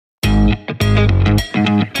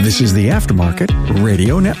This is the Aftermarket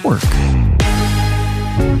Radio Network.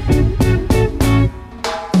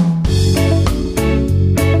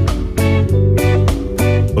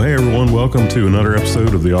 Well, hey everyone, welcome to another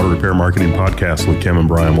episode of the Auto Repair Marketing Podcast with Kim and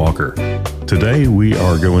Brian Walker. Today we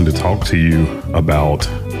are going to talk to you about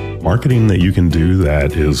marketing that you can do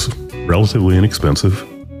that is relatively inexpensive,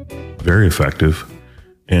 very effective,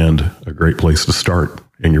 and a great place to start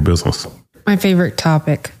in your business. My favorite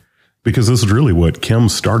topic. Because this is really what Kim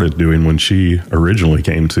started doing when she originally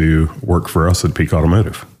came to work for us at Peak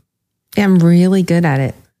Automotive. Yeah, I'm really good at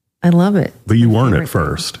it. I love it. But you weren't at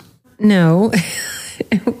first. No,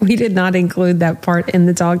 we did not include that part in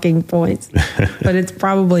the talking points, but it's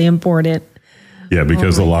probably important. Yeah,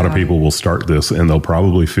 because a lot of people will start this and they'll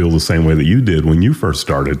probably feel the same way that you did when you first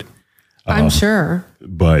started. I'm sure.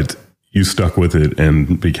 But you stuck with it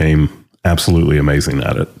and became absolutely amazing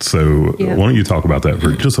at it. So why don't you talk about that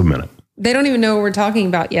for just a minute? They don't even know what we're talking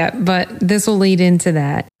about yet, but this will lead into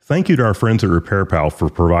that. Thank you to our friends at RepairPal for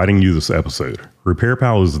providing you this episode.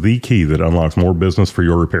 RepairPal is the key that unlocks more business for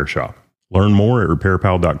your repair shop. Learn more at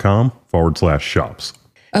repairpal.com/shops.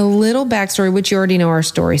 A little backstory, which you already know our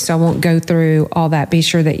story, so I won't go through all that. Be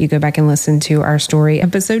sure that you go back and listen to our story,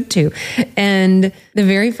 episode 2. And the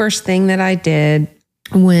very first thing that I did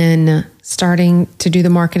when starting to do the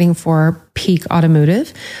marketing for Peak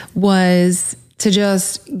Automotive was to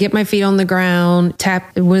just get my feet on the ground,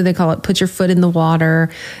 tap, what do they call it? Put your foot in the water,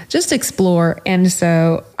 just explore. And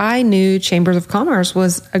so I knew Chambers of Commerce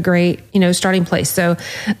was a great, starting place. So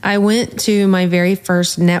I went to my very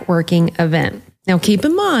first networking event. Now keep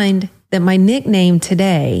in mind that my nickname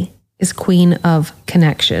today is Queen of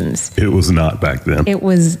Connections. It was not back then. It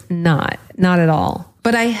was not at all.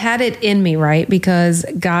 But I had it in me, right? Because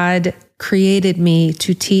God created me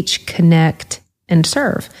to teach, connect, and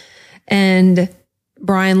serve. And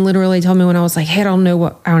Brian literally told me when I was like, hey, I don't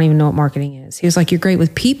even know what marketing is. He was like, you're great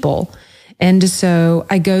with people. And so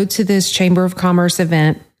I go to this Chamber of Commerce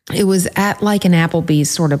event. It was at like an Applebee's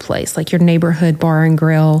sort of place, like your neighborhood bar and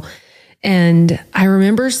grill. And I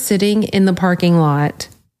remember sitting in the parking lot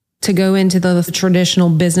to go into the traditional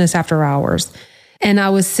business after hours. And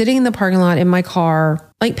I was sitting in the parking lot in my car,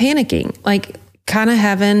 like panicking, like kind of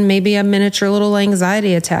having maybe a miniature little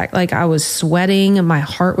anxiety attack. Like I was sweating and my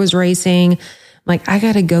heart was racing. I'm like, I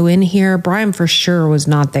got to go in here. Brian for sure was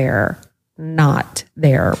not there.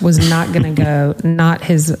 Was not going to go, not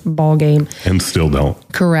his ball game. And still don't.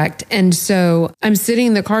 Correct. And so I'm sitting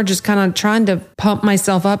in the car just kind of trying to pump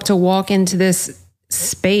myself up to walk into this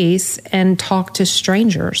space and talk to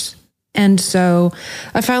strangers. And so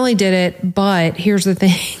I finally did it, but here's the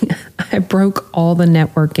thing. I broke all the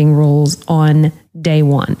networking rules on day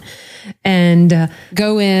one and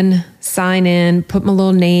go in, sign in, put my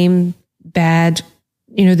little name badge,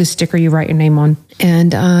 the sticker you write your name on,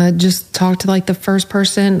 and just talk to like the first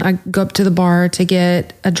person. I go up to the bar to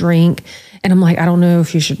get a drink and I'm like, I don't know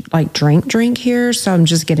if you should like drink here. So I'm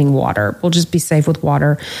just getting water. We'll just be safe with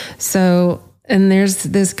water. And there's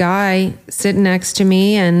this guy sitting next to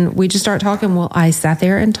me and we just start talking. Well, I sat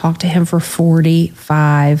there and talked to him for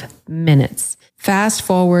 45 minutes. Fast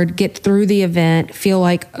forward, get through the event, feel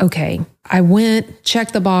like, okay, I went,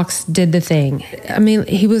 checked the box, did the thing. I mean,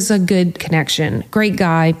 he was a good connection, great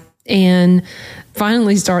guy. And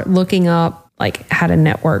finally start looking up like how to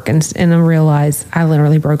network and I realized I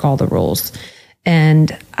literally broke all the rules.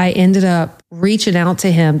 And I ended up reaching out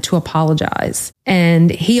to him to apologize. And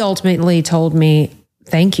he ultimately told me,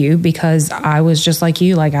 thank you, because I was just like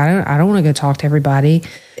you, like, I don't want to go talk to everybody.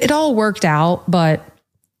 It all worked out, but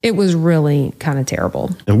it was really kind of terrible.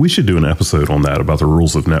 And we should do an episode on that about the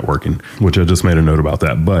rules of networking, which I just made a note about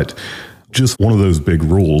that. But just one of those big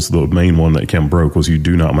rules, the main one that Kim broke was you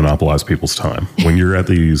do not monopolize people's time. When you're at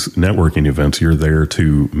these networking events, you're there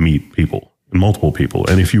to meet people. Multiple people.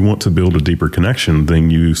 And if you want to build a deeper connection,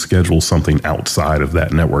 then you schedule something outside of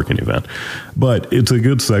that networking event. But it's a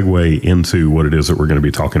good segue into what it is that we're going to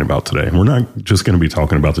be talking about today. We're not just going to be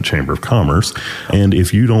talking about the Chamber of Commerce. And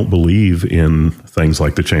if you don't believe in things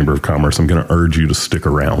like the Chamber of Commerce, I'm going to urge you to stick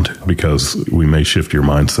around because we may shift your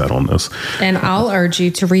mindset on this. And I'll urge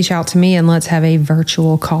you to reach out to me and let's have a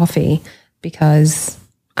virtual coffee because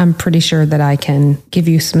I'm pretty sure that I can give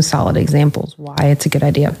you some solid examples why it's a good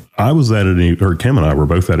idea. I was at Kim and I were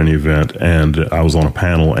both at an event and I was on a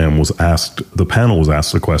panel and the panel was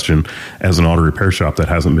asked the question, as an auto repair shop that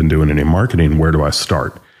hasn't been doing any marketing, where do I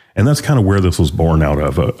start? And that's kind of where this was born out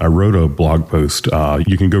of. I wrote a blog post.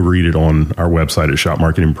 You can go read it on our website at Shop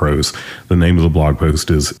Marketing Pros. The name of the blog post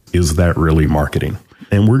is That Really Marketing?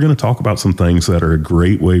 And we're going to talk about some things that are a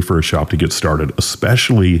great way for a shop to get started,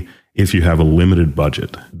 especially if you have a limited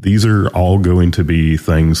budget. These are all going to be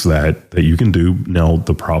things that you can do. Now,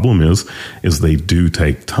 the problem is they do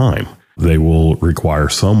take time. They will require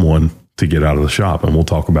someone to get out of the shop. And we'll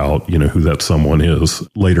talk about, who that someone is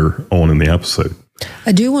later on in the episode.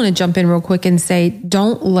 I do want to jump in real quick and say,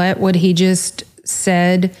 don't let what he just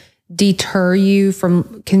said deter you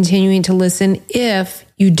from continuing to listen if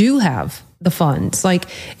you do have the funds. Like,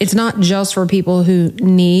 it's not just for people who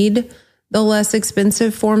need the less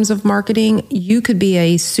expensive forms of marketing. You could be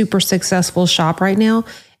a super successful shop right now,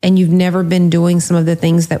 and you've never been doing some of the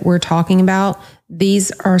things that we're talking about.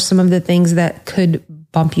 These are some of the things that could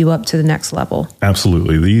bump you up to the next level.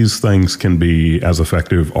 Absolutely. These things can be as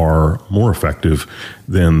effective or more effective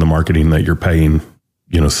than the marketing that you're paying,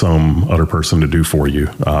 some other person to do for you,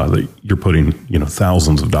 that you're putting,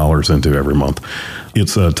 thousands of dollars into every month.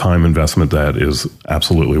 It's a time investment that is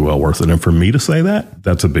absolutely well worth it. And for me to say that,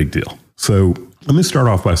 that's a big deal. So let me start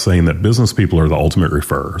off by saying that business people are the ultimate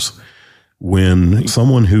referrers. When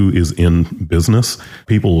someone who is in business,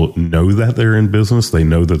 people know that they're in business. They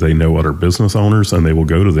know that they know other business owners, and they will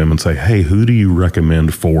go to them and say, hey, who do you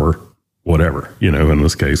recommend for whatever, in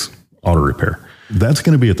this case, auto repair. That's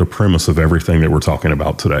going to be at the premise of everything that we're talking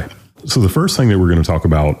about today. So the first thing that we're going to talk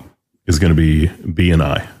about is going to be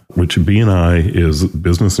BNI, which BNI is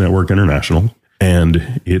Business Network International.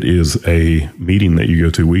 And it is a meeting that you go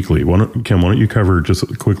to weekly. Kim, why don't you cover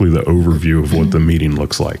just quickly the overview of what the meeting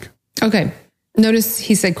looks like? Okay. Notice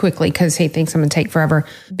he said quickly because he thinks I'm going to take forever.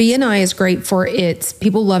 BNI is great for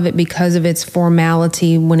people love it because of its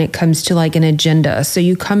formality when it comes to like an agenda. So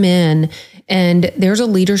you come in and there's a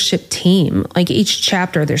leadership team. Like each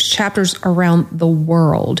chapter, there's chapters around the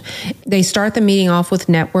world. They start the meeting off with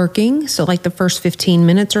networking. So like the first 15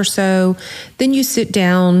 minutes or so, then you sit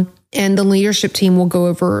down and the leadership team will go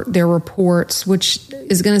over their reports, which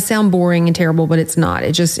is going to sound boring and terrible, but it's not.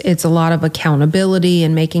 It's a lot of accountability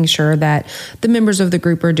and making sure that the members of the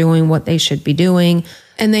group are doing what they should be doing.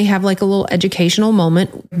 And they have like a little educational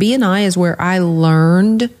moment. BNI is where I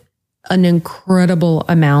learned an incredible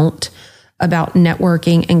amount about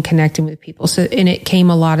networking and connecting with people. So, and it came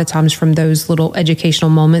a lot of times from those little educational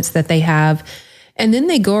moments that they have. And then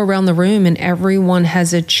they go around the room and everyone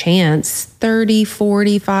has a chance, 30,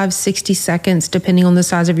 45, 60 seconds, depending on the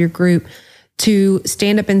size of your group, to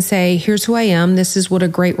stand up and say, here's who I am. This is what a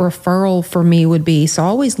great referral for me would be. So I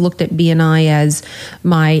always looked at BNI as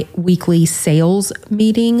my weekly sales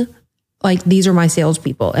meeting. Like, these are my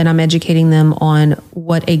salespeople, and I'm educating them on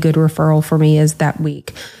what a good referral for me is that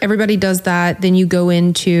week. Everybody does that. Then you go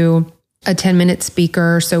into a 10-minute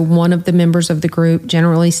speaker. So one of the members of the group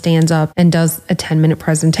generally stands up and does a 10-minute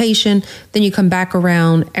presentation. Then you come back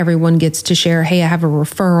around. Everyone gets to share, hey, I have a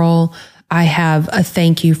referral. I have a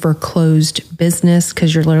thank you for closed business,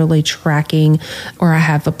 because you're literally tracking, or I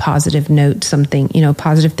have a positive note, something,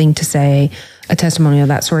 positive thing to say, a testimonial,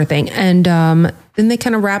 that sort of thing. And then they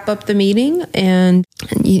kind of wrap up the meeting and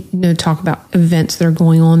talk about events that are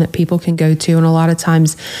going on that people can go to. And a lot of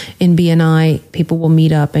times in BNI, people will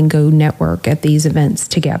meet up and go network at these events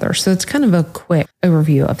together. So it's kind of a quick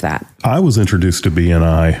overview of that. I was introduced to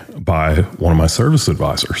BNI by one of my service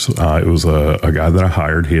advisors. It was a guy that I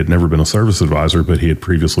hired. He had never been a service advisor, but he had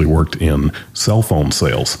previously worked in cell phone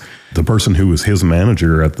sales. The person who was his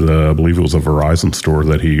manager at I believe it was a Verizon store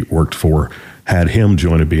that he worked for, had him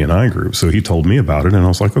join a BNI group. So he told me about it, and I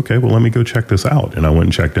was like, okay, well, let me go check this out. And I went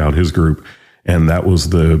and checked out his group. And that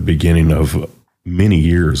was the beginning of many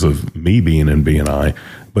years of me being in BNI.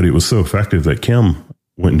 But it was so effective that Kim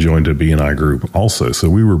went and joined a BNI group also. So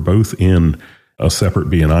we were both in a separate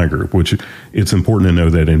BNI group, which it's important to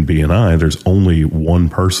know that in BNI, there's only one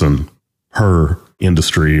person per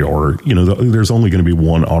industry, or, there's only going to be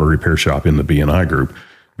one auto repair shop in the BNI group,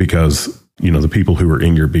 because the people who are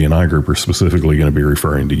in your BNI group are specifically going to be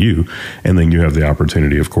referring to you. And then you have the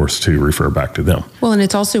opportunity, of course, to refer back to them. Well, and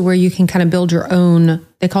it's also where you can kind of build your own,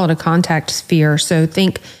 they call it a contact sphere. So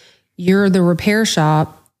think you're the repair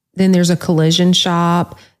shop, then there's a collision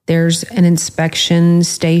shop, there's an inspection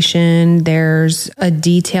station, there's a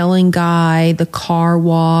detailing guy, the car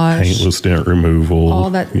wash, paintless dent removal, all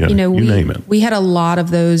that, you name it. We had a lot of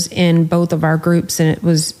those in both of our groups, and it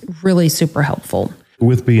was really super helpful.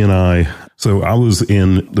 With BNI, so I was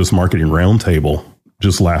in this marketing roundtable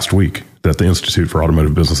just last week that the Institute for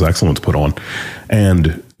Automotive Business Excellence put on,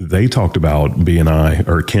 and they talked about BNI,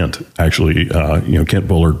 or Kent, actually, Kent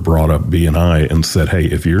Bullard brought up BNI and said, hey,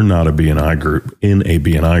 if you're not a BNI group,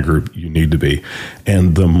 you need to be.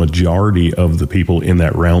 And the majority of the people in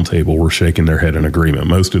that roundtable were shaking their head in agreement.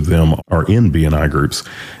 Most of them are in BNI groups.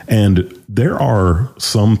 And there are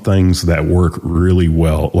some things that work really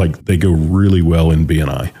well, like they go really well in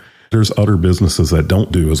BNI. There's other businesses that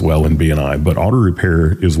don't do as well in B&I, but auto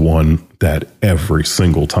repair is one that every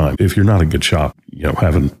single time, if you're not a good shop,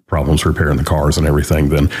 having problems repairing the cars and everything,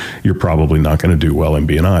 then you're probably not going to do well in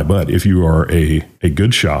B&I. But if you are a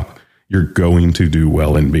good shop, you're going to do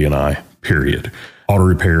well in B&I, period. Auto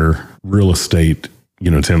repair, real estate,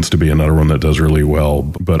 tends to be another one that does really well.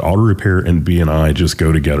 But auto repair and B&I just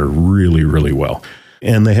go together really, really well.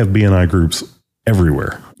 And they have B&I groups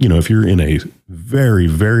everywhere. If you're in a very,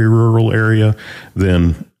 very rural area,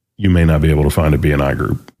 then you may not be able to find a B&I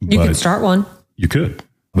group. You could start one. You could.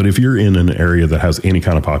 But if you're in an area that has any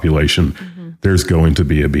kind of population, there's going to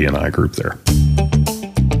be a B&I group there.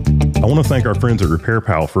 I want to thank our friends at Repair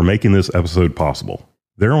Pal for making this episode possible.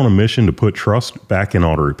 They're on a mission to put trust back in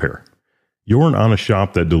auto repair. You're an honest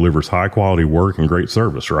shop that delivers high quality work and great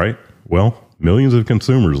service, right? Well, millions of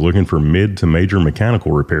consumers looking for mid to major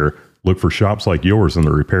mechanical repair look for shops like yours in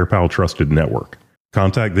the Repair Pal Trusted Network.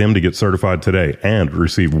 Contact them to get certified today and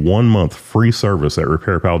receive 1 month free service at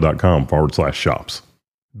repairpal.com/shops.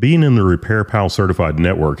 Being in the Repair Pal Certified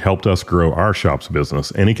Network helped us grow our shop's business,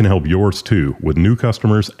 and it can help yours too with new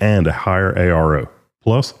customers and a higher ARO.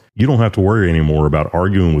 Plus, you don't have to worry anymore about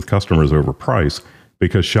arguing with customers over price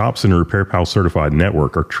because shops in the Repair Pal Certified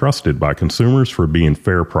Network are trusted by consumers for being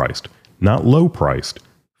fair priced, not low priced,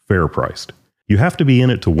 fair priced. You have to be in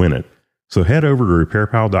it to win it. So head over to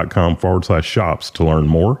repairpal.com/shops to learn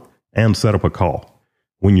more and set up a call.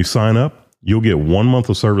 When you sign up, you'll get 1 month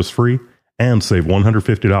of service free and save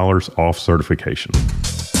 $150 off certification.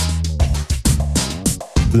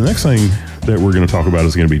 The next thing that we're going to talk about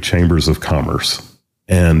is going to be chambers of commerce.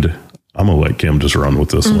 And I'm going to let Kim just run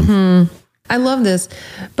with this one. I love this,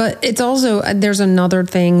 but it's also, there's another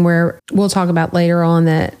thing where we'll talk about later on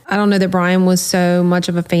that I don't know that Brian was so much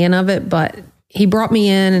of a fan of it, but he brought me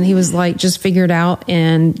in and he was like, just figure it out.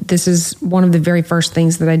 And this is one of the very first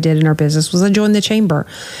things that I did in our business was I joined the chamber,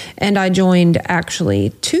 and I joined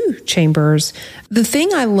actually 2 chambers. The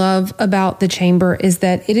thing I love about the chamber is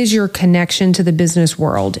that it is your connection to the business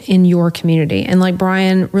world in your community. And like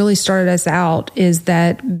Brian really started us out is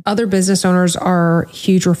that other business owners are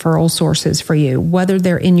huge referral sources for you, whether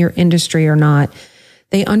they're in your industry or not.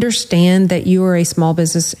 They understand that you are a small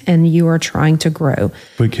business and you are trying to grow.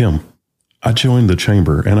 But Kim, I joined the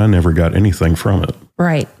chamber and I never got anything from it.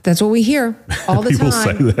 Right. That's what we hear all the People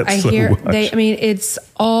time. say that I so hear much. it's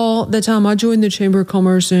all the time. I joined the Chamber of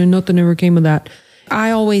Commerce and nothing ever came of that. I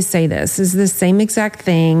always say this is the same exact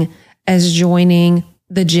thing as joining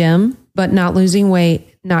the gym, but not losing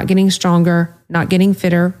weight, not getting stronger, not getting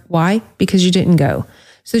fitter. Why? Because you didn't go.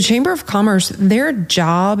 So the Chamber of Commerce, their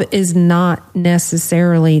job is not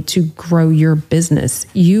necessarily to grow your business.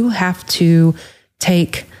 You have to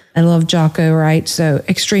take, I love Jocko, right? So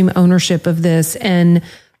extreme ownership of this and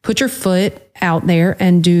put your foot out there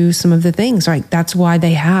and do some of the things, right? That's why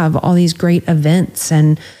they have all these great events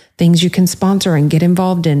and things you can sponsor and get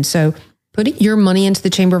involved in. So putting your money into the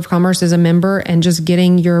Chamber of Commerce as a member and just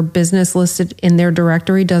getting your business listed in their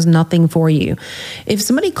directory does nothing for you. If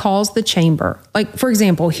somebody calls the chamber, like for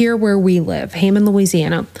example, here where we live, Hammond,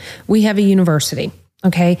 Louisiana, we have a university,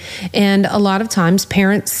 okay? And a lot of times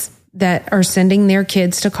parents that are sending their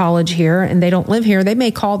kids to college here and they don't live here, they may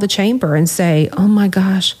call the chamber and say, oh my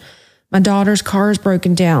gosh, my daughter's car is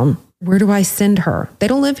broken down. Where do I send her? They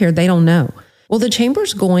don't live here. They don't know. Well, the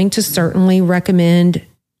chamber's going to certainly recommend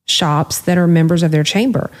shops that are members of their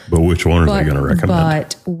chamber. But which one are they going to recommend?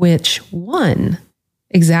 But which one?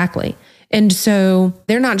 Exactly. And so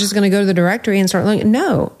they're not just going to go to the directory and start looking.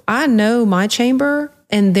 No, I know my chamber,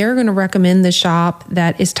 and they're going to recommend the shop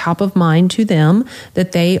that is top of mind to them,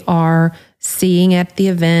 that they are seeing at the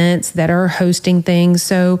events, that are hosting things.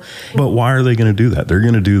 So, but why are they going to do that? They're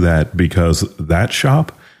going to do that because that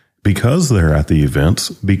shop, because they're at the events,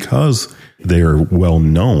 because they're well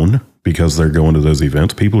known, because they're going to those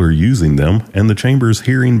events, people are using them, and the chamber is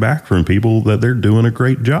hearing back from people that they're doing a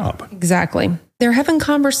great job. Exactly. They're having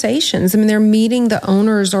conversations. I mean, they're meeting the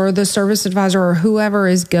owners or the service advisor or whoever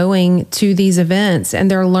is going to these events, and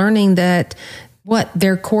they're learning that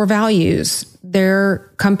their core values, their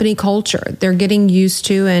company culture, they're getting used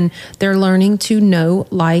to, and they're learning to know,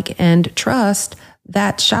 like, and trust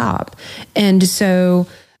that shop. And so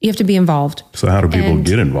you have to be involved. So how do people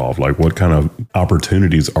get involved? Like what kind of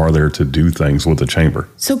opportunities are there to do things with the chamber?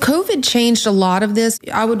 So COVID changed a lot of this.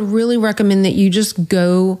 I would really recommend that you just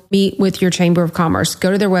go meet with your Chamber of Commerce, go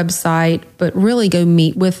to their website, but really go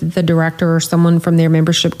meet with the director or someone from their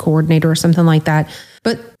membership coordinator or something like that.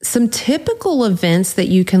 But some typical events that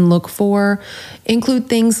you can look for include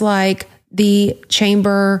things like the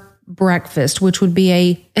chamber breakfast, which would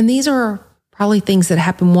be and these are probably things that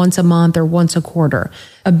happen once a month or once a quarter.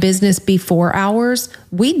 A business before hours.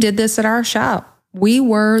 We did this at our shop. We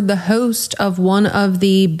were the host of one of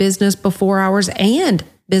the business before hours and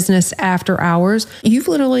business after hours. You've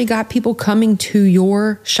literally got people coming to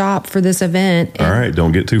your shop for this event. All right.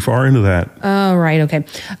 Don't get too far into that. Oh, right. Okay.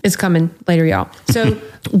 It's coming later, y'all. So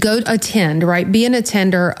go attend, right? Be an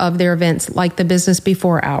attender of their events like the business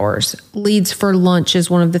before hours. Leads for lunch is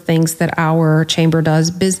one of the things that our chamber does,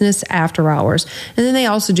 business after hours. And then they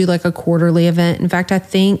also do like a quarterly event. In fact, I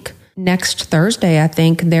think next Thursday,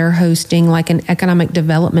 they're hosting like an economic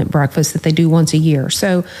development breakfast that they do once a year.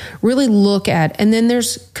 So really look at, and then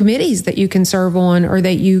there's committees that you can serve on, or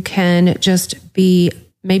that you can just be,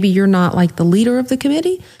 maybe you're not like the leader of the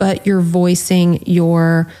committee, but you're voicing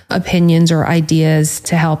your opinions or ideas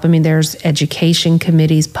to help. I mean, there's education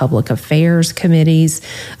committees, public affairs committees,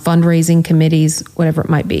 fundraising committees, whatever it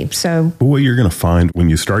might be. So what you're going to find when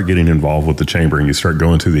you start getting involved with the chamber and you start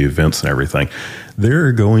going to the events and everything, there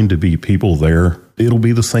are going to be people there. It'll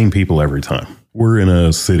be the same people every time. We're in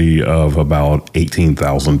a city of about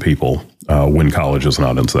 18,000 people when college is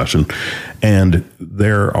not in session. And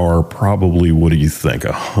there are probably, what do you think,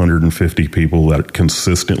 150 people that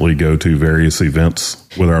consistently go to various events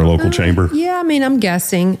with our local chamber? Yeah, I mean, I'm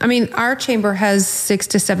guessing. I mean, our chamber has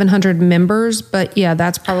 600 to 700 members, but yeah,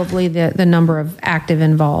 that's probably the number of active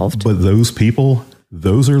involved. But those people,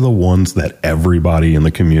 those are the ones that everybody in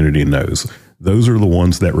the community knows. Those are the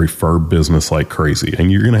ones that refer business like crazy.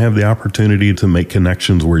 And you're going to have the opportunity to make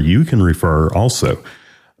connections where you can refer also.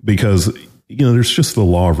 Because, there's just the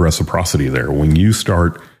law of reciprocity there. When you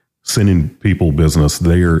start sending people business,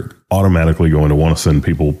 they are automatically going to want to send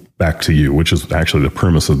people back to you, which is actually the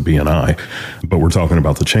premise of BNI. But we're talking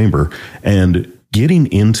about the chamber. And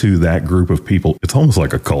getting into that group of people, it's almost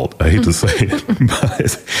like a cult. I hate to say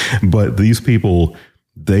it, but these people,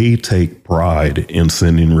 they take pride in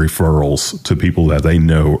sending referrals to people that they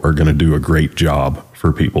know are going to do a great job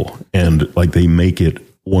for people. And like they make it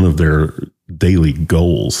one of their daily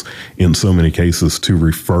goals in so many cases to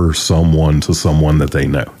refer someone to someone that they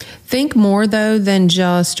know. Think more though than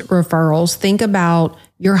just referrals. Think about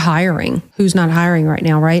your hiring. Who's not hiring right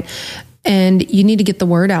now, right? And you need to get the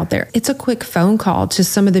word out there. It's a quick phone call to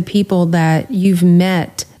some of the people that you've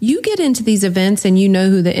met. You get into these events and you know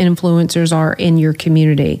who the influencers are in your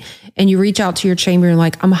community. And you reach out to your chamber and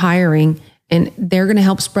like, I'm hiring. And they're going to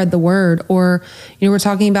help spread the word. Or, we're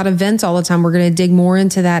talking about events all the time. We're going to dig more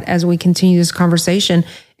into that as we continue this conversation.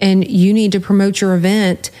 And you need to promote your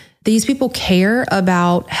event. These people care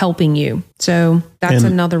about helping you. So that's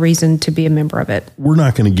another reason to be a member of it. We're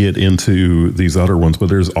not going to get into these other ones, but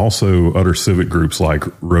there's also other civic groups like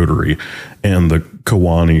Rotary and the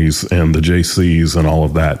Kiwanis and the JCs and all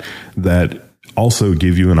of that, that also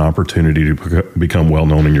give you an opportunity to become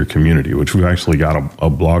well-known in your community, which we've actually got a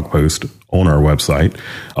blog post on our website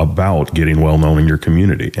about getting well-known in your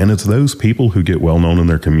community. And it's those people who get well-known in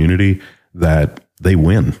their community that they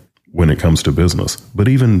win when it comes to business. But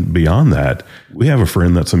even beyond that, we have a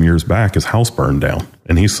friend that some years back, his house burned down,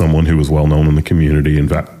 and he's someone who was well-known in the community and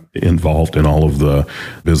involved in all of the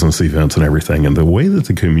business events and everything. And the way that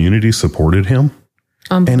the community supported him,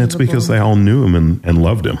 and it's because they all knew him and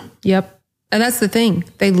loved him. Yep. And that's the thing.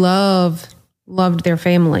 They loved their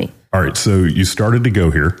family. All right. So you started to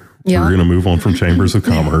go here. Yeah. We're going to move on from Chambers of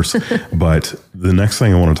Commerce. But the next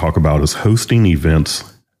thing I want to talk about is hosting events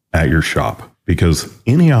at your shop. Because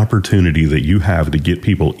any opportunity that you have to get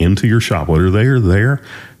people into your shop, whether they are there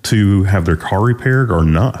to have their car repaired or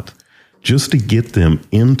not, just to get them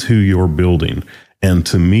into your building and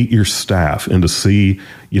to meet your staff and to see,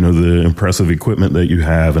 the impressive equipment that you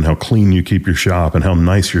have and how clean you keep your shop and how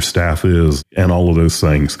nice your staff is and all of those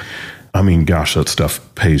things. I mean, gosh, that stuff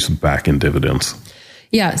pays back in dividends.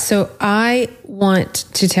 Yeah. So I want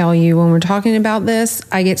to tell you, when we're talking about this,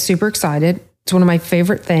 I get super excited. It's one of my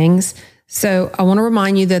favorite things. So I want to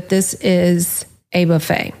remind you that this is a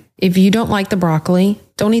buffet. If you don't like the broccoli,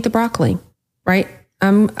 don't eat the broccoli, right?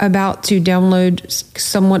 I'm about to download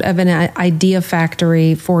somewhat of an idea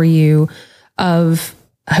factory for you of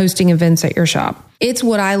hosting events at your shop. It's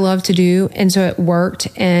what I love to do. And so it worked.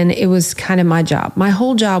 And it was kind of my job. My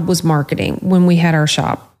whole job was marketing when we had our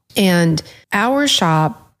shop. And our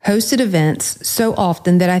shop hosted events so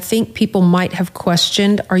often that I think people might have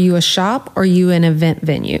questioned, are you a shop or are you an event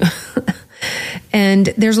venue? And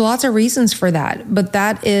there's lots of reasons for that. But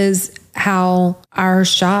that is how our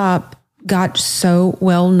shop got so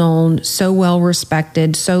well known, so well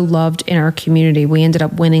respected, so loved in our community. We ended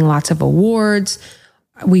up winning lots of awards.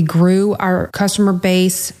 We grew our customer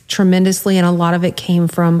base tremendously, and a lot of it came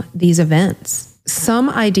from these events. some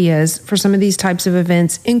ideas for some of these types of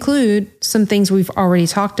events include some things we've already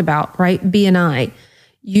talked about, right? BNI.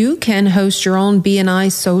 You can host your own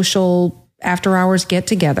BNI social after hours get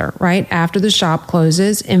together, right? After the shop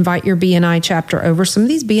closes, invite your BNI chapter over. Some of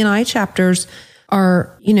these BNI chapters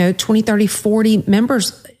are, 20, 30, 40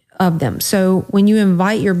 members of them. So when you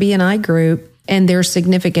invite your BNI group and their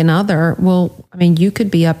significant other, you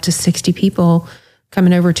could be up to 60 people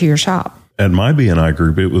coming over to your shop. At my BNI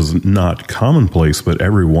group, it was not commonplace, but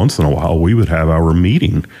every once in a while we would have our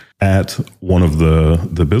meeting at one of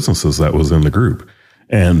the businesses that was in the group.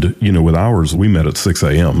 And, with ours, we met at 6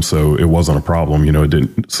 a.m., so it wasn't a problem.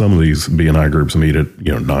 Some of these BNI groups meet at,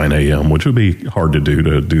 9 a.m., which would be hard to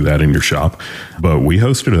do that in your shop. But we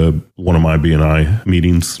hosted one of my BNI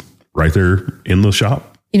meetings right there in the shop.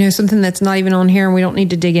 Something that's not even on here and we don't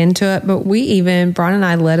need to dig into it, but Brian and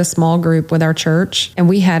I led a small group with our church, and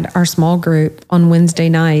we had our small group on Wednesday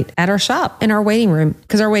night at our shop in our waiting room,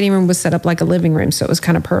 because our waiting room was set up like a living room. So it was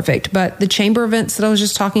kind of perfect. But the chamber events that I was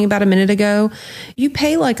just talking about a minute ago, you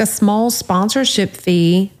pay like a small sponsorship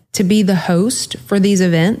fee to be the host for these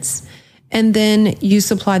events. And then you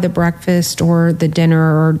supply the breakfast or the dinner,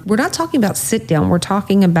 or we're not talking about sit down. We're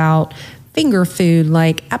talking about finger food,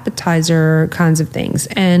 like appetizer kinds of things.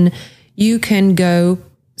 And you can go,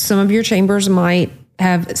 some of your chambers might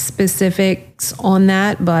have specifics on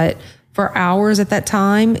that, but for hours at that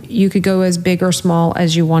time, you could go as big or small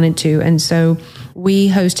as you wanted to. And so we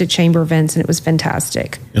hosted chamber events, and it was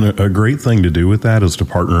fantastic. And a great thing to do with that is to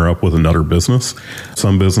partner up with another business.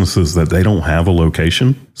 Some businesses that they don't have a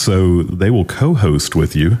location, so they will co-host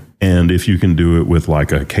with you. And if you can do it with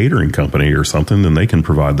like a catering company or something, then they can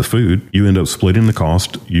provide the food. You end up splitting the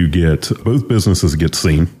cost. Both businesses get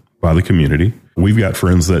seen by the community. We've got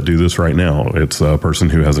friends that do this right now. It's a person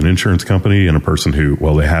who has an insurance company and a person who,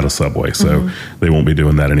 they had a Subway, so they won't be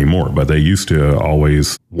doing that anymore. But they used to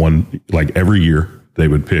always, every year, they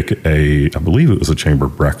would pick I believe it was a chamber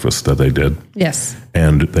breakfast that they did. Yes.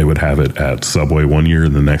 And they would have it at Subway one year,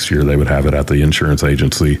 and the next year they would have it at the insurance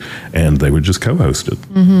agency, and they would just co-host it.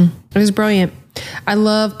 Mm-hmm. It was brilliant. I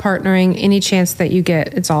love partnering any chance that you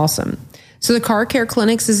get. It's awesome. So the car care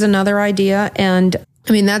clinics is another idea. And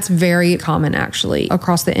that's very common actually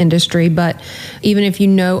across the industry. But even if you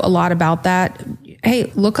know a lot about that,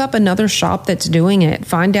 hey, look up another shop that's doing it.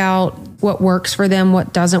 Find out what works for them,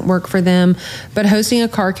 what doesn't work for them. But hosting a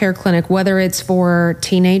car care clinic, whether it's for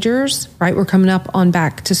teenagers, right? We're coming up on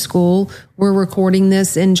back to school. We're recording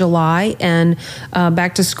this in July, and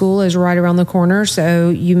back to school is right around the corner. So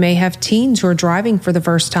you may have teens who are driving for the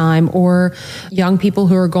first time, or young people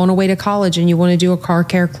who are going away to college, and you want to do a car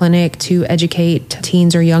care clinic to educate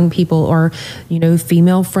teens or young people, or,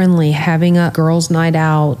 female friendly, having a girls' night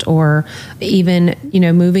out, or even,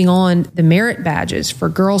 moving on the merit badges for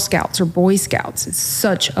Girl Scouts or Boy Scouts. It's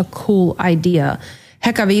such a cool idea.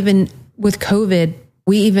 Heck, with COVID,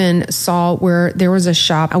 we even saw where there was a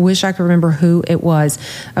shop. I wish I could remember who it was.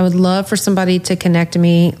 I would love for somebody to connect to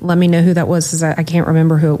me. Let me know who that was, because I can't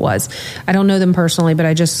remember who it was. I don't know them personally, but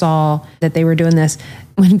I just saw that they were doing this.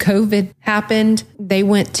 When COVID happened, they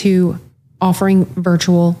went to offering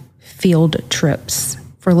virtual field trips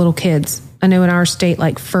for little kids. I know in our state,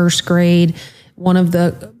 like first grade, one of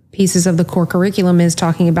the pieces of the core curriculum is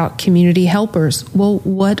talking about community helpers. Well,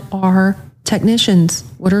 what are technicians?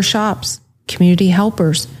 What are shops? Community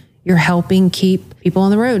helpers. You're helping keep people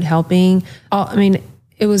on the road,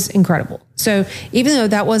 it was incredible. So even though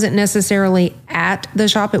that wasn't necessarily at the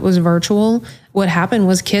shop, it was virtual. What happened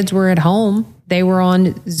was kids were at home. They were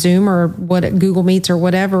on Zoom or Google Meets or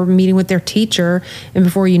whatever, meeting with their teacher. And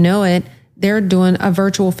before you know it, they're doing a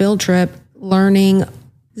virtual field trip, learning.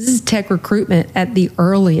 This is tech recruitment at the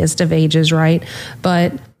earliest of ages, right?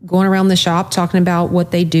 But going around the shop, talking about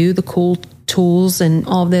what they do, the cool tools and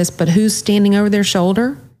all this, but who's standing over their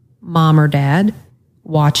shoulder? Mom or dad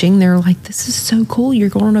watching. They're like, this is so cool. You're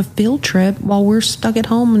going on a field trip while we're stuck at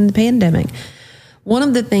home in the pandemic. One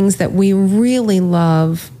of the things that we really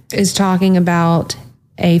love is talking about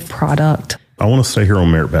a product. I want to stay here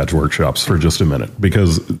on merit badge workshops for just a minute,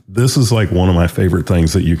 because this is like one of my favorite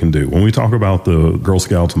things that you can do. When we talk about the Girl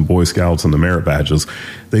Scouts and Boy Scouts and the merit badges,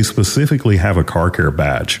 they specifically have a car care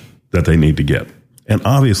badge that they need to get. And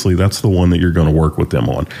obviously that's the one that you're going to work with them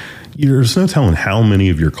on. There's no telling how many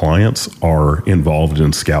of your clients are involved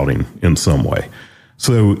in scouting in some way.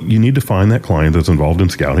 So you need to find that client that's involved in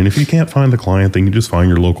scouting. If you can't find the client, then you just find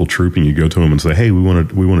your local troop and you go to them and say, hey, we want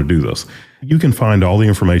to do this. You can find all the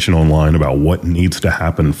information online about what needs to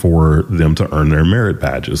happen for them to earn their merit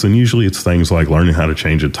badges. And usually it's things like learning how to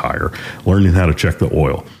change a tire, learning how to check the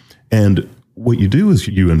oil. And what you do is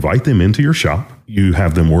you invite them into your shop. You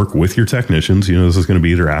have them work with your technicians. This is going to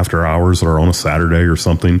be either after hours or on a Saturday or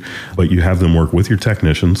something, but you have them work with your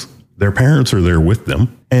technicians. Their parents are there with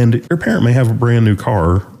them, and their parent may have a brand new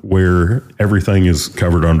car where everything is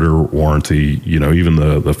covered under warranty. Even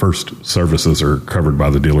the first services are covered by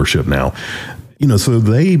the dealership now. So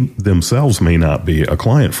they themselves may not be a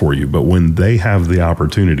client for you, but when they have the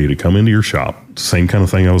opportunity to come into your shop, same kind of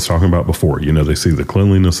thing I was talking about before, they see the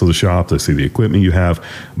cleanliness of the shop, they see the equipment you have,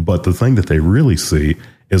 but the thing that they really see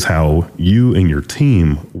is how you and your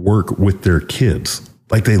team work with their kids.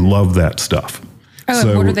 Like, they love that stuff. Oh,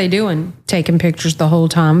 and what are they doing? Taking pictures the whole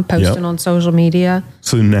time, posting on social media?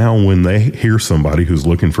 So now when they hear somebody who's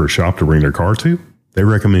looking for a shop to bring their car to, they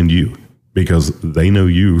recommend you because they know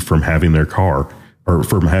you from having their car or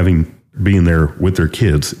from being there with their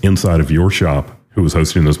kids inside of your shop who was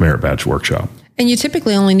hosting this Merit Badge workshop. And you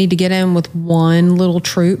typically only need to get in with one little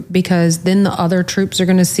troop because then the other troops are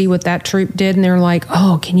going to see what that troop did. And they're like,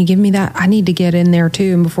 oh, can you give me that? I need to get in there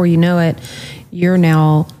too. And before you know it, you're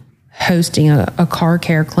now hosting a car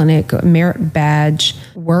care clinic, a Merit Badge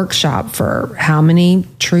workshop for how many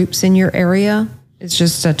troops in your area? It's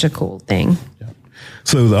just such a cool thing. Yeah.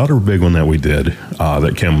 So the other big one that we did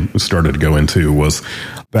that Kim started to go into was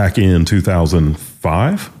back in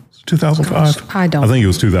 2005. 2005? Gosh, I think it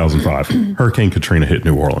was 2005. Hurricane Katrina hit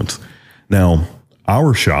New Orleans. Now,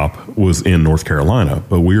 our shop was in North Carolina,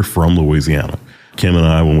 but we're from Louisiana. Kim and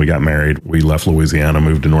I, when we got married, we left Louisiana,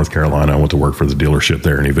 moved to North Carolina. I went to work for the dealership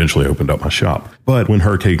there and eventually opened up my shop. But when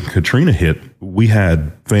Hurricane Katrina hit, we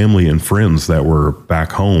had family and friends that were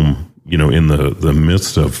back home, in the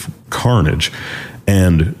midst of carnage,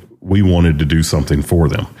 and we wanted to do something for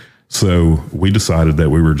them. So we decided that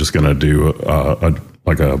we were just going to do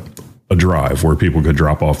a drive where people could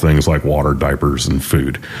drop off things like water, diapers, and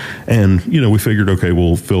food. And, we figured, okay,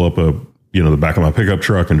 we'll fill up the back of my pickup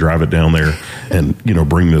truck and drive it down there and,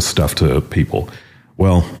 bring this stuff to people.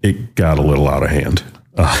 Well, it got a little out of hand.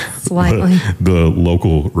 Slightly. The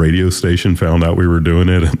local radio station found out we were doing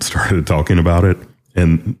it and started talking about it.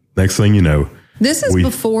 And next thing you know, this is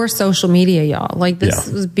before social media, y'all. Like this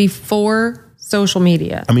was before social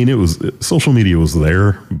media. I mean, social media was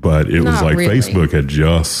there, but it was like really. Facebook had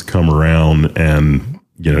just come around and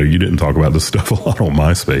you didn't talk about this stuff a lot on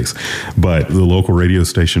MySpace, but the local radio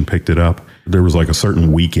station picked it up. There was like a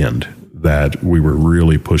certain weekend that we were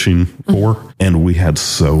really pushing for, and we had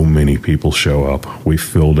so many people show up. We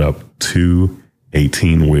filled up 2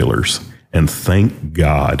 18-wheelers, and thank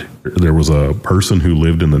God there was a person who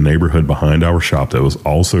lived in the neighborhood behind our shop that was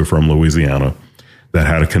also from Louisiana that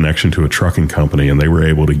had a connection to a trucking company, and they were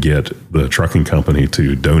able to get the trucking company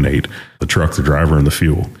to donate the truck, the driver, and the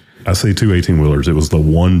fuel. I say 2 18-wheelers. It was the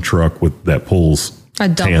one truck that pulls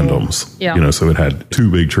tandems. Yeah. So it had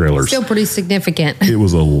 2 big trailers. Still pretty significant. It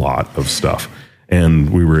was a lot of stuff.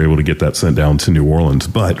 And we were able to get that sent down to New Orleans.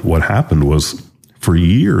 But what happened was for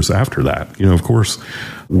years after that, of course,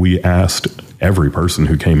 we asked every person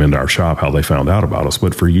who came into our shop how they found out about us.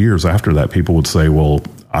 But for years after that, people would say, well,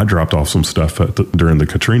 I dropped off some stuff during the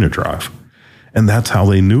Katrina drive. And that's how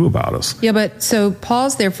they knew about us. Yeah, but so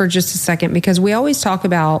pause there for just a second, because we always talk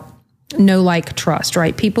about know, like, trust,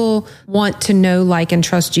 right? People want to know, like, and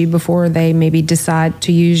trust you before they maybe decide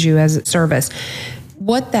to use you as a service.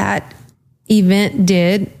 What that event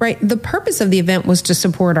did, right? The purpose of the event was to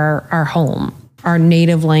support our home, our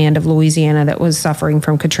native land of Louisiana that was suffering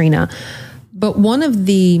from Katrina. But one of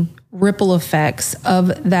the ripple effects of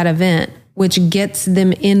that event, which gets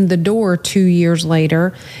them in the door 2 years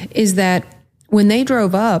later, is that when they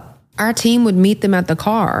drove up, our team would meet them at the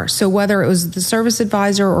car. So whether it was the service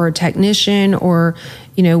advisor or a technician, or,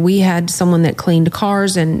 we had someone that cleaned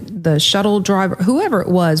cars, and the shuttle driver, whoever it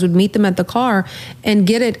was, would meet them at the car and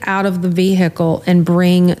get it out of the vehicle and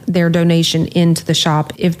bring their donation into the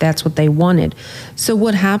shop if that's what they wanted. So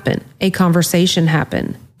what happened? A conversation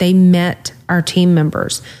happened. They met our team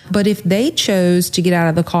members. But if they chose to get out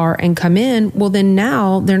of the car and come in, well, then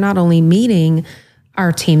now they're not only meeting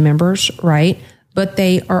our team members, right? But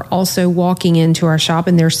they are also walking into our shop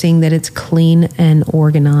and they're seeing that it's clean and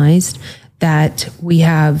organized, that we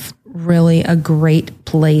have really a great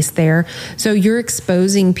place there. So you're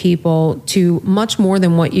exposing people to much more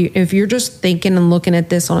than if you're just thinking and looking at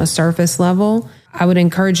this on a surface level, I would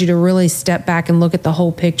encourage you to really step back and look at the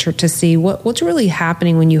whole picture to see what's really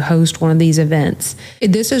happening when you host one of these events.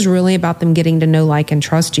 This is really about them getting to know, like, and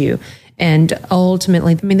trust you. And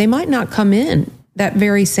ultimately, they might not come in that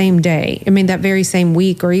very same day, that very same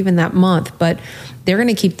week or even that month, but they're going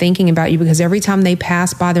to keep thinking about you because every time they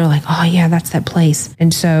pass by, they're like, oh yeah, that's that place.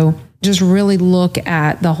 And so just really look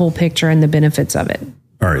at the whole picture and the benefits of it.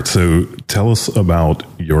 All right. So tell us about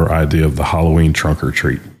your idea of the Halloween trunk or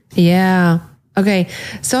treat. Yeah. Okay.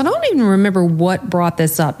 So I don't even remember what brought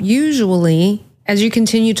this up. Usually, as you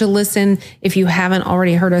continue to listen, if you haven't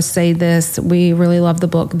already heard us say this, we really love the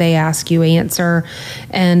book, They Ask You Answer.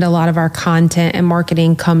 And a lot of our content and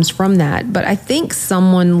marketing comes from that. But I think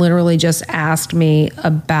someone literally just asked me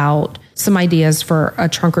about some ideas for a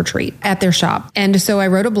trunk or treat at their shop. And so I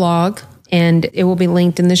wrote a blog, and it will be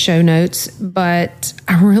linked in the show notes. But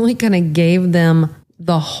I really kind of gave them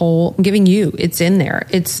giving you, it's in there.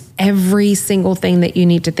 It's every single thing that you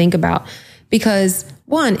need to think about. Because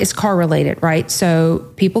one, it's car related, right?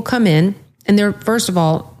 So people come in and first of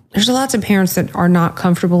all, there's lots of parents that are not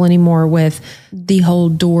comfortable anymore with the whole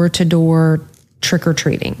door to door trick or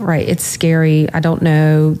treating, right? It's scary. I don't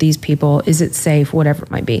know these people. Is it safe? Whatever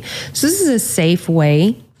it might be. So this is a safe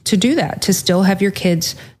way to do that, to still have your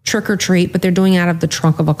kids trick or treat, but they're doing it out of the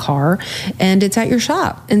trunk of a car and it's at your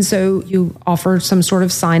shop. And so you offer some sort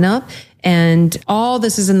of sign up, and all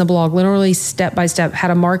this is in the blog, literally step by step, how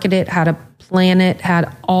to market it, how to plan it,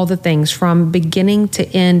 had all the things from beginning to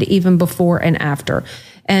end, even before and after.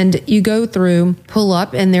 And you go through, pull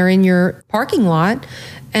up, and they're in your parking lot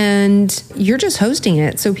and you're just hosting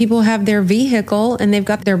it. So people have their vehicle and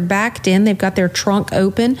they're backed in, they've got their trunk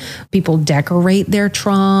open. People decorate their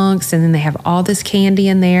trunks and then they have all this candy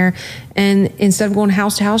in there. And instead of going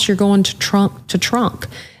house to house, you're going to trunk,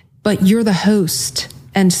 but you're the host.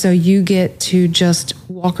 And so you get to just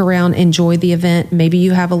walk around, enjoy the event. Maybe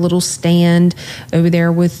you have a little stand over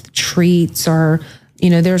there with treats or,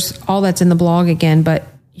 there's all that's in the blog again, but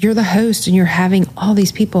you're the host and you're having all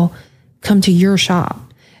these people come to your shop.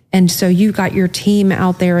 And so you got your team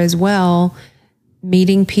out there as well,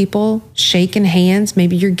 meeting people, shaking hands.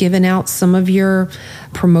 Maybe you're giving out some of your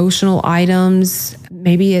promotional items.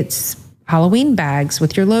 Maybe it's Halloween bags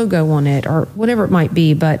with your logo on it or whatever it might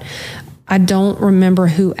be. But I don't remember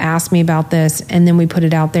who asked me about this, and then we put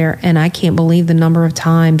it out there, and I can't believe the number of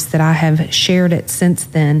times that I have shared it since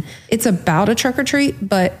then. It's about a trick or treat,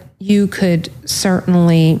 but you could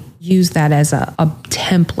certainly use that as a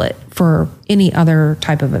template for any other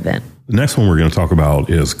type of event. The next one we're going to talk about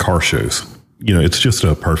is car shows. It's just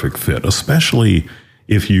a perfect fit, especially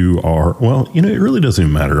if you are, it really doesn't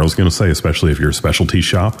even matter. I was going to say, especially if you're a specialty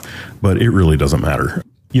shop, but it really doesn't matter.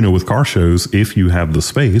 With car shows, if you have the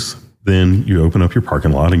space, then you open up your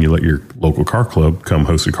parking lot and you let your local car club come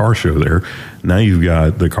host a car show there. Now you've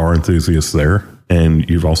got the car enthusiasts there, and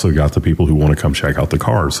you've also got the people who want to come check out the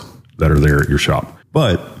cars that are there at your shop.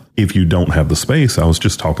 But if you don't have the space, I was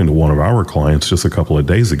just talking to one of our clients just a couple of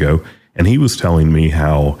days ago, and he was telling me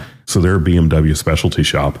so they're a BMW specialty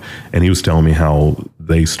shop, and he was telling me how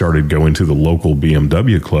they started going to the local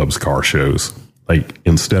BMW club's car shows. Like,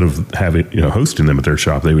 instead of having, hosting them at their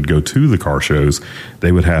shop, they would go to the car shows.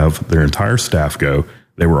 They would have their entire staff go.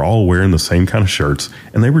 They were all wearing the same kind of shirts,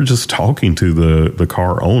 and they were just talking to the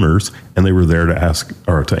car owners, and they were there to ask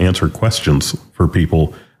or to answer questions for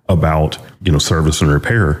people about, service and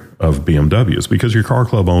repair of BMWs, because your car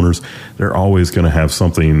club owners, they're always going to have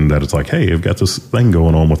something that it's like, hey, I've got this thing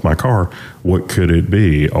going on with my car. What could it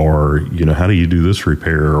be? Or, how do you do this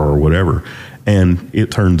repair or whatever? And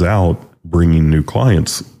it turns out, bringing new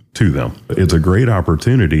clients to them, it's a great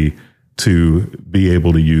opportunity to be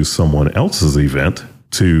able to use someone else's event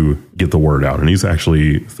to get the word out. And he's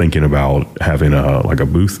actually thinking about having a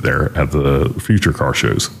booth there at the future car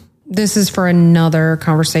shows. This is for another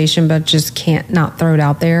conversation, but just can't not throw it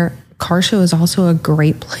out there. Car show is also a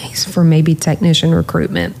great place for maybe technician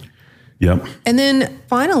recruitment. Yep. And then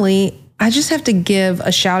finally, I just have to give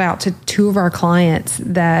a shout out to two of our clients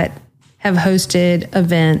that have hosted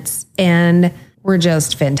events and were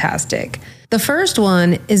just fantastic. The first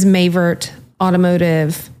one is Mavert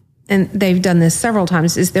Automotive, and they've done this several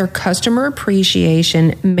times, is their Customer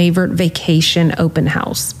Appreciation Mavert Vacation Open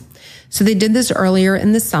House. So they did this earlier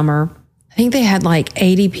in the summer. I think they had like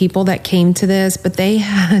 80 people that came to this, but they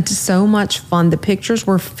had so much fun. The pictures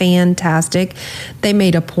were fantastic. They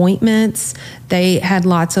made appointments. They had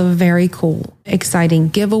lots of very cool, exciting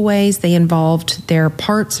giveaways. They involved their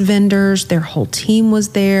parts vendors. Their whole team was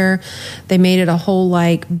there. They made it a whole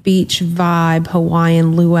like beach vibe,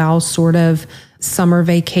 Hawaiian luau sort of summer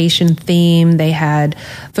vacation theme. They had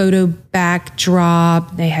photo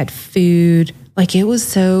backdrop. They had food. Like, it was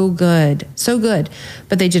so good, so good.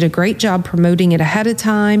 But they did a great job promoting it ahead of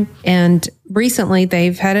time. And recently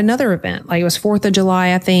they've had another event, like it was 4th of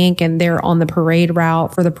July, I think, and they're on the parade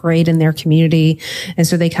route for the parade in their community. And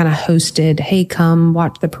so they kind of hosted, hey, come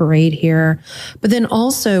watch the parade here. But then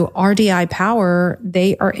also RDI Power,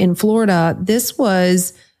 they are in Florida. This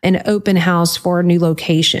was an open house for a new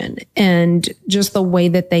location. And just the way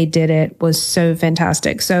that they did it was so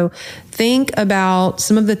fantastic. So think about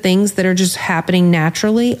some of the things that are just happening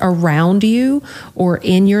naturally around you or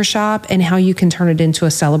in your shop and how you can turn it into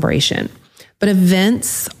a celebration. But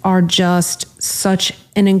events are just such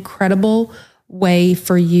an incredible way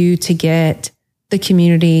for you to get the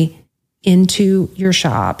community into your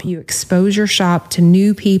shop. You expose your shop to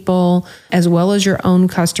new people as well as your own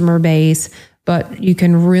customer base, but you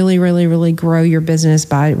can really, really, really grow your business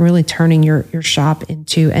by really turning your shop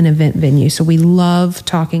into an event venue. So we love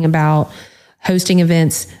talking about hosting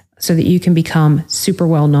events so that you can become super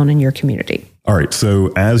well known in your community. All right.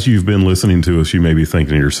 So as you've been listening to us, you may be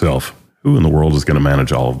thinking to yourself, who in the world is going to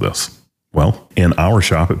manage all of this? Well, in our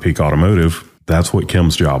shop at Peak Automotive, that's what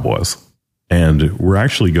Kim's job was. And we're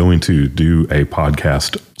actually going to do a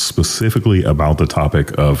podcast specifically about the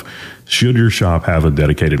topic of, should your shop have a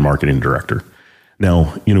dedicated marketing director?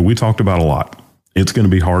 Now, we talked about a lot. It's going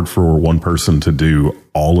to be hard for one person to do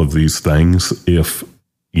all of these things if,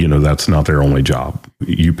 that's not their only job.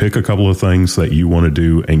 You pick a couple of things that you want to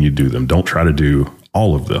do and you do them. Don't try to do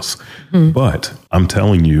all of this. But I'm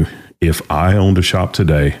telling you, if I owned a shop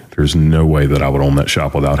today, there's no way that I would own that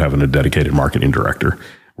shop without having a dedicated marketing director.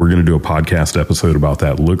 We're going to do a podcast episode about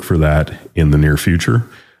that. Look for that in the near future.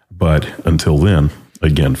 But until then,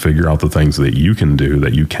 again, figure out the things that you can do,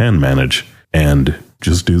 that you can manage, and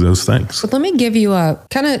just do those things. But let me give you a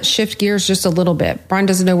kind of shift gears just a little bit. Brian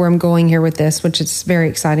doesn't know where I'm going here with this, which is very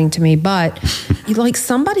exciting to me. But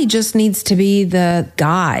somebody just needs to be the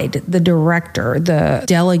guide, the director, the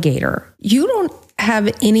delegator. You don't have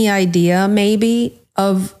any idea maybe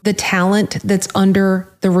of the talent that's under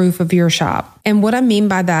the roof of your shop. And what I mean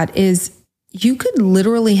by that is you could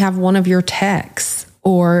literally have one of your techs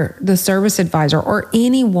or the service advisor or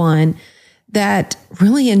anyone that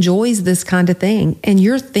really enjoys this kind of thing. And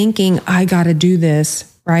you're thinking, I got to do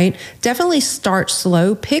this, right? Definitely start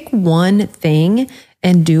slow. Pick one thing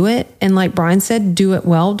and do it. And like Brian said, do it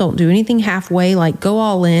well. Don't do anything halfway, go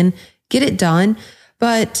all in, get it done.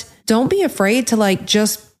 But don't be afraid to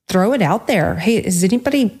just throw it out there. Hey, is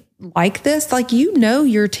anybody like this?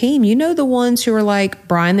 Your team, the ones who are like,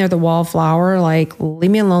 Brian, they're the wallflower.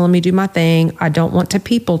 Leave me alone. Let me do my thing. I don't want to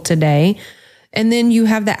people today. And then you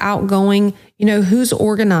have the outgoing, who's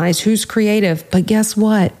organized, who's creative. But guess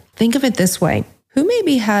what? Think of it this way. Who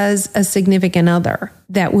maybe has a significant other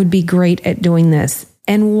that would be great at doing this?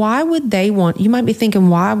 And why would they you might be thinking,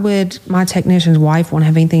 why would my technician's wife want to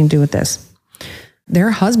have anything to do with this?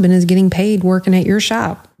 Their husband is getting paid working at your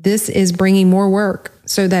shop. This is bringing more work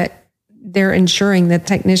so that they're ensuring that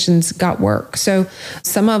technicians got work. So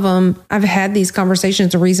some of them, I've had these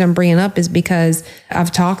conversations. The reason I'm bringing up is because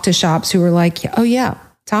I've talked to shops who are like, oh yeah,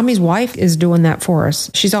 Tommy's wife is doing that for us.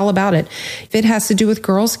 She's all about it. If it has to do with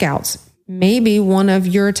Girl Scouts, maybe one of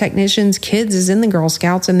your technicians' kids is in the Girl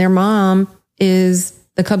Scouts and their mom is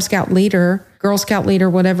the Cub Scout leader, Girl Scout leader,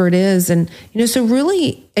 whatever it is. And, so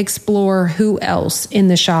really explore who else in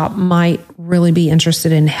the shop might really be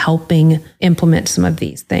interested in helping implement some of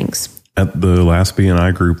these things. At the last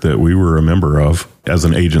BNI group that we were a member of as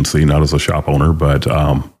an agency, not as a shop owner, but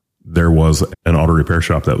there was an auto repair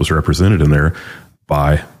shop that was represented in there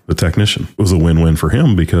by the technician. It was a win-win for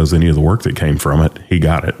him because any of the work that came from it, he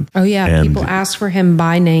got it. Oh yeah, and people ask for him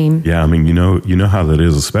by name. Yeah, I mean, you know how that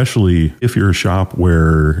is, especially if you're a shop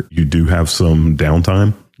where you do have some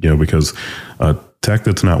downtime, because a tech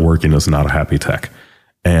that's not working is not a happy tech.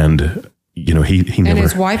 And he never, and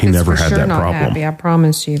his wife is for sure not happy, I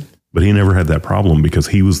promise you. But he never had that problem because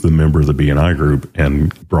he was the member of the BNI group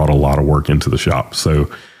and brought a lot of work into the shop. So,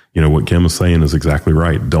 what Kim is saying is exactly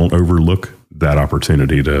right. Don't overlook that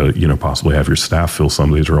opportunity to, possibly have your staff fill some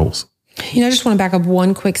of these roles. I just want to back up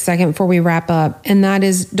one quick second before we wrap up. And that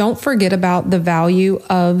is, don't forget about the value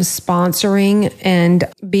of sponsoring and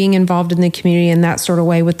being involved in the community in that sort of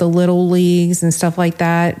way with the little leagues and stuff like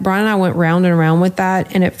that. Brian and I went round and around with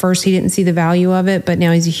that. And at first he didn't see the value of it, but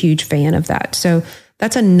now he's a huge fan of that. So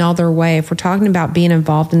that's another way. If we're talking about being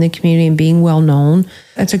involved in the community and being well known,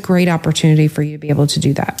 that's a great opportunity for you to be able to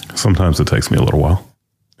do that. Sometimes it takes me a little while.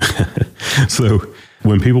 So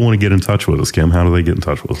when people want to get in touch with us, Kim, how do they get in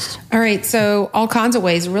touch with us? All right. So all kinds of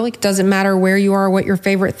ways. It really doesn't matter where you are, what your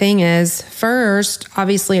favorite thing is. First,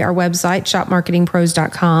 obviously our website,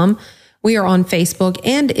 shopmarketingpros.com. We are on Facebook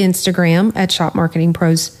and Instagram at Shop Marketing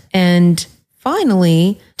Pros. And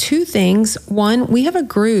finally, two things. One, we have a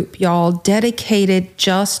group, y'all, dedicated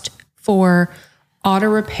just for auto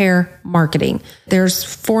repair marketing. There's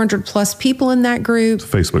 400 plus people in that group.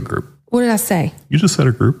 It's a Facebook group. What did I say? You just said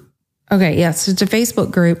a group. Okay, yes, it's a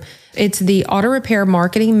Facebook group. It's the Auto Repair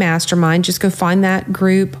Marketing Mastermind. Just go find that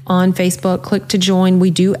group on Facebook, click to join.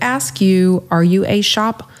 We do ask you, are you a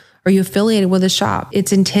shop? Are you affiliated with a shop?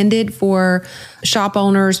 It's intended for shop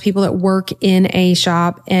owners, people that work in a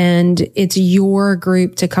shop, and it's your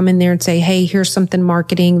group to come in there and say, hey, here's something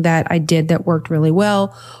marketing that I did that worked really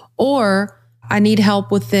well, or I need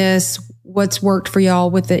help with this. What's worked for y'all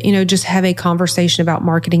with it? Just have a conversation about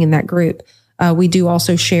marketing in that group. We do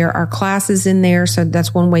also share our classes in there. So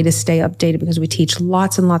that's one way to stay updated because we teach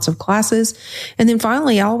lots and lots of classes. And then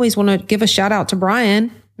finally, I always want to give a shout out to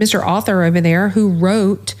Brian, Mr. Author over there, who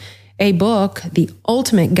wrote a book, The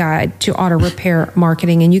Ultimate Guide to Auto Repair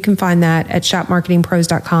Marketing. And you can find that at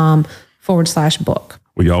shopmarketingpros.com/book.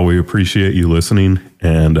 We appreciate you listening,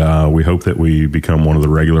 and we hope that we become one of the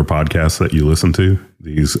regular podcasts that you listen to.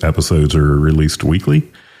 These episodes are released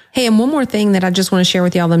weekly. Hey, and one more thing that I just want to share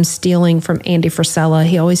with y'all, I'm stealing from Andy Frisella.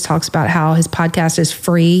 He always talks about how his podcast is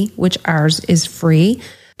free, which ours is free,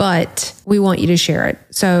 but we want you to share it.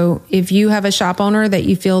 So if you have a shop owner that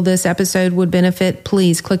you feel this episode would benefit,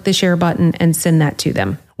 please click the share button and send that to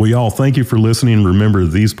them. Well, y'all, thank you for listening. Remember,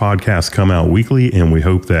 these podcasts come out weekly, and we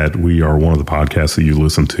hope that we are one of the podcasts that you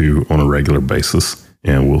listen to on a regular basis.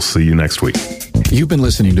 And we'll see you next week. You've been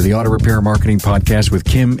listening to the Auto Repair Marketing Podcast with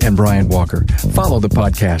Kim and Brian Walker. Follow the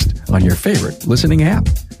podcast on your favorite listening app.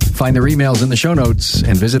 Find their emails in the show notes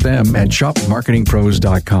and visit them at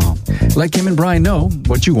shopmarketingpros.com. Let Kim and Brian know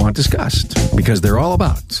what you want discussed, because they're all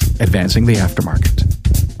about advancing the aftermarket.